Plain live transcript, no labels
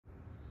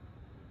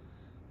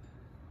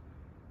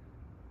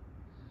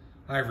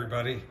Hi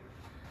everybody.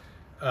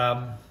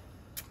 I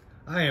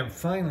am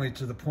finally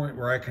to the point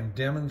where I can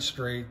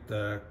demonstrate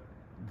the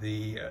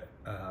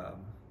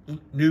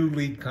new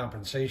lead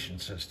compensation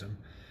system,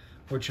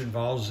 which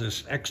involves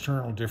this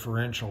external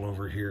differential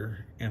over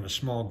here in a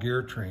small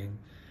gear train.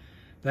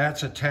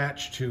 That's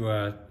attached to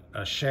a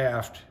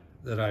shaft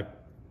that I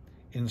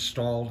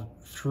installed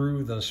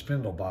through the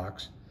spindle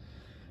box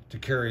to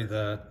carry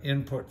the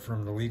input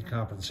from the lead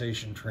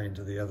compensation train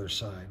to the other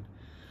side.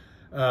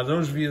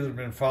 Those of you that have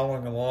been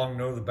following along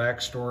know the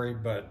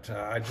backstory, but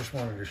I just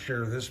wanted to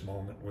share this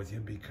moment with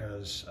you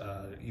because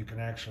you can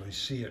actually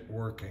see it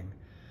working.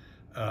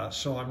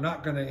 So I'm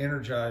not going to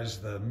energize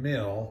the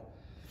mill.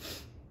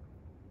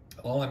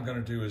 All I'm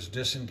going to do is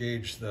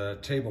disengage the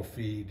table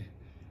feed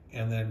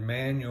and then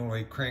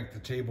manually crank the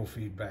table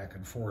feed back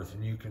and forth.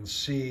 And you can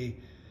see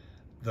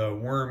the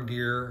worm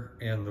gear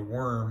and the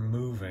worm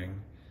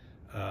moving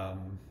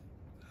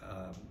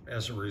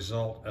as a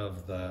result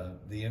of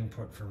the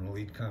input from the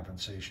lead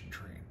compensation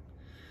train.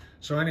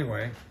 So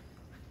anyway,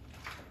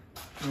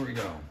 here we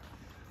go.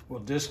 We'll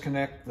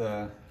disconnect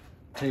the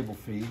table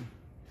feed.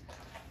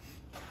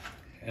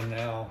 And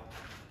now,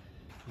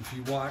 if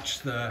you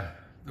watch the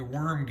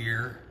worm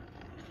gear,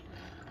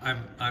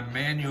 I'm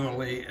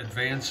manually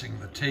advancing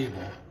the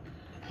table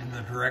in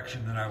the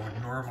direction that I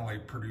would normally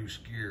produce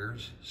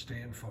gears. Stay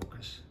in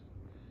focus.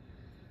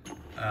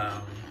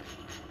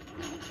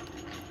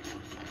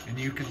 And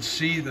you can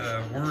see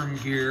the worm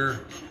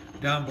gear.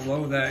 Down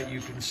below that, you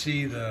can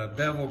see the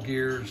bevel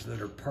gears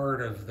that are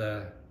part of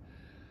the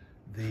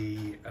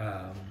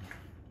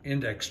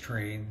index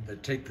train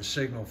that take the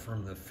signal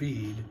from the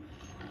feed,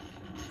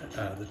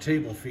 the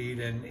table feed.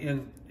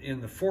 And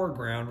in the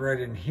foreground, right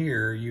in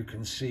here, you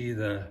can see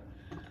the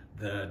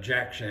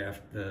jack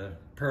shaft, the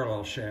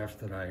parallel shaft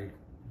that I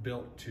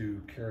built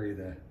to carry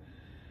the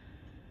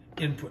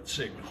input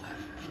signal.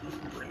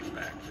 Bring it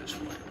back this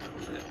way a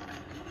little bit.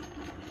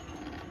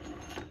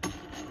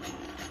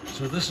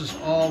 So this is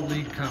all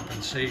lead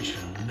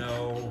compensation,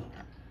 no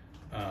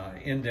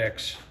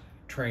index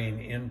train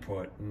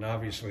input, and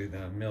obviously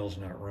the mill's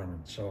not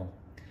running. So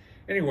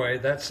anyway,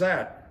 that's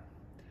that.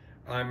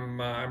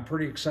 I'm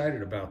pretty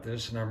excited about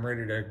this, and I'm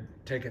ready to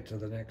take it to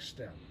the next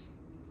step.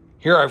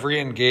 Here I've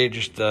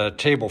re-engaged the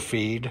table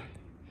feed,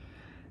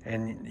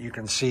 and you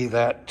can see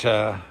that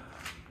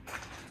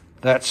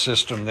that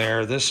system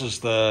there. This is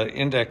the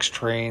index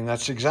train.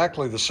 That's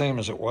exactly the same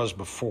as it was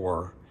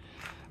before.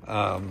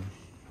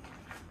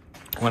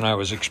 When I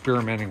was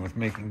experimenting with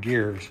making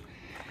gears.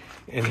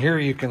 And here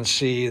you can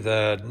see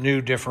the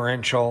new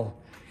differential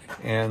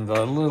and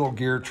the little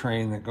gear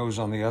train that goes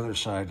on the other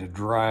side to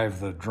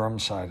drive the drum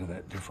side of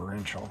that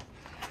differential.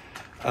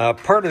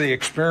 Part of the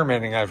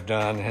experimenting I've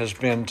done has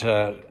been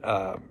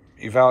to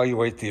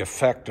evaluate the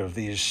effect of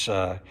these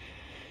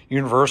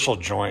universal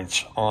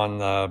joints on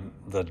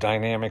the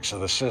dynamics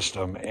of the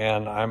system,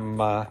 and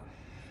I'm a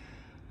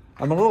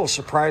little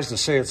surprised to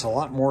say it's a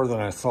lot more than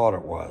I thought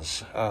it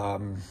was.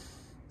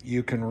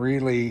 You can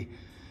really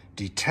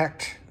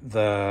detect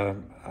if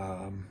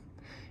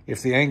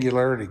the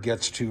angularity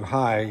gets too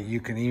high,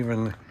 you can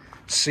even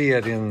see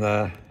it in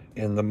the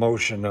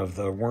motion of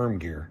the worm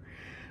gear,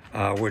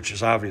 which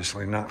is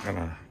obviously not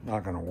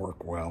gonna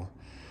work well.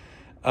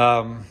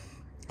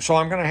 So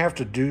I'm gonna have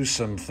to do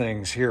some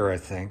things here, I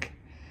think.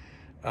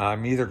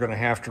 I'm either gonna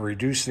have to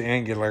reduce the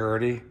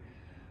angularity,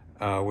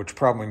 which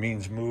probably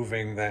means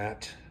moving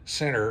that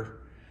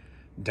center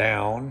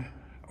down,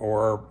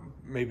 or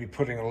maybe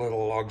putting a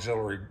little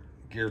auxiliary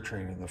gear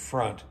train in the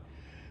front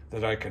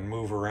that I can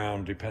move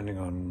around depending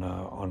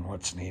on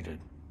what's needed.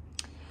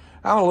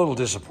 I'm a little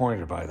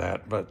disappointed by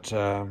that, but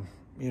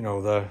you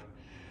know,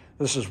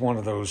 this is one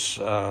of those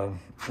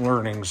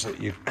learnings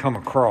that you come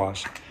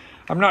across.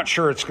 I'm not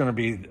sure it's going to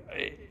be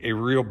a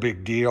real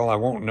big deal. I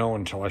won't know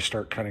until I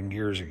start cutting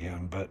gears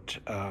again, but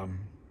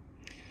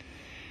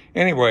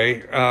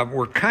anyway,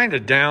 we're kind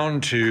of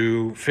down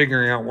to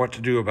figuring out what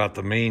to do about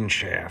the main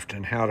shaft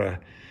and how to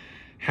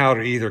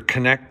either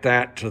connect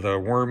that to the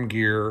worm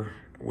gear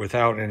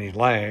without any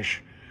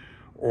lash,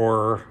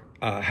 or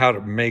how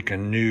to make a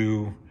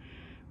new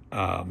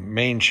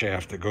main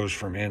shaft that goes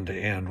from end to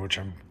end, which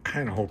I'm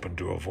kind of hoping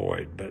to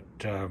avoid, but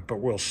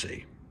we'll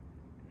see.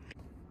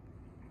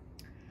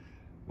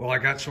 Well, I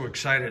got so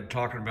excited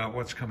talking about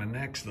what's coming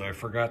next that I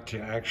forgot to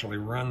actually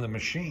run the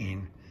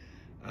machine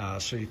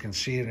so you can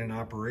see it in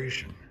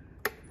operation.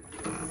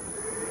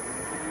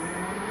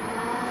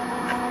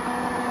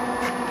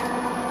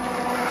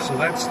 So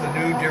that's the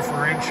new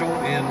differential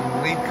in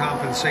lead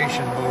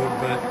compensation mode,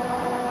 but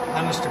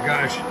honest to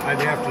gosh,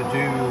 I'd have to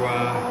do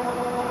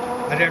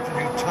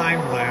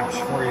time lapse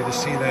for you to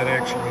see that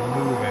actually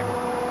moving.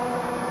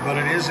 But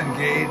it is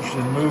engaged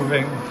and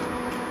moving,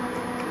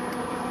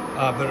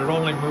 but it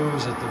only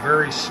moves at the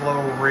very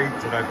slow rate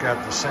that I've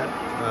got the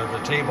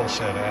table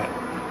set at.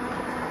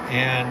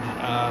 And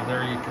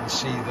there you can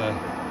see the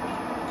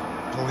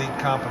lead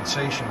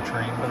compensation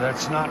train, but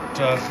that's not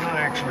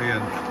actually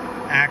an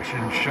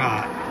action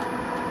shot.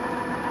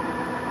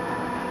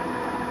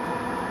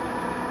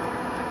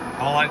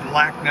 All I'd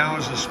lack now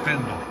is a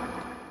spindle.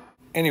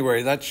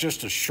 Anyway, that's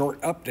just a short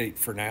update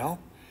for now.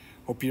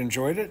 Hope you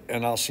enjoyed it,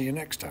 and I'll see you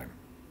next time.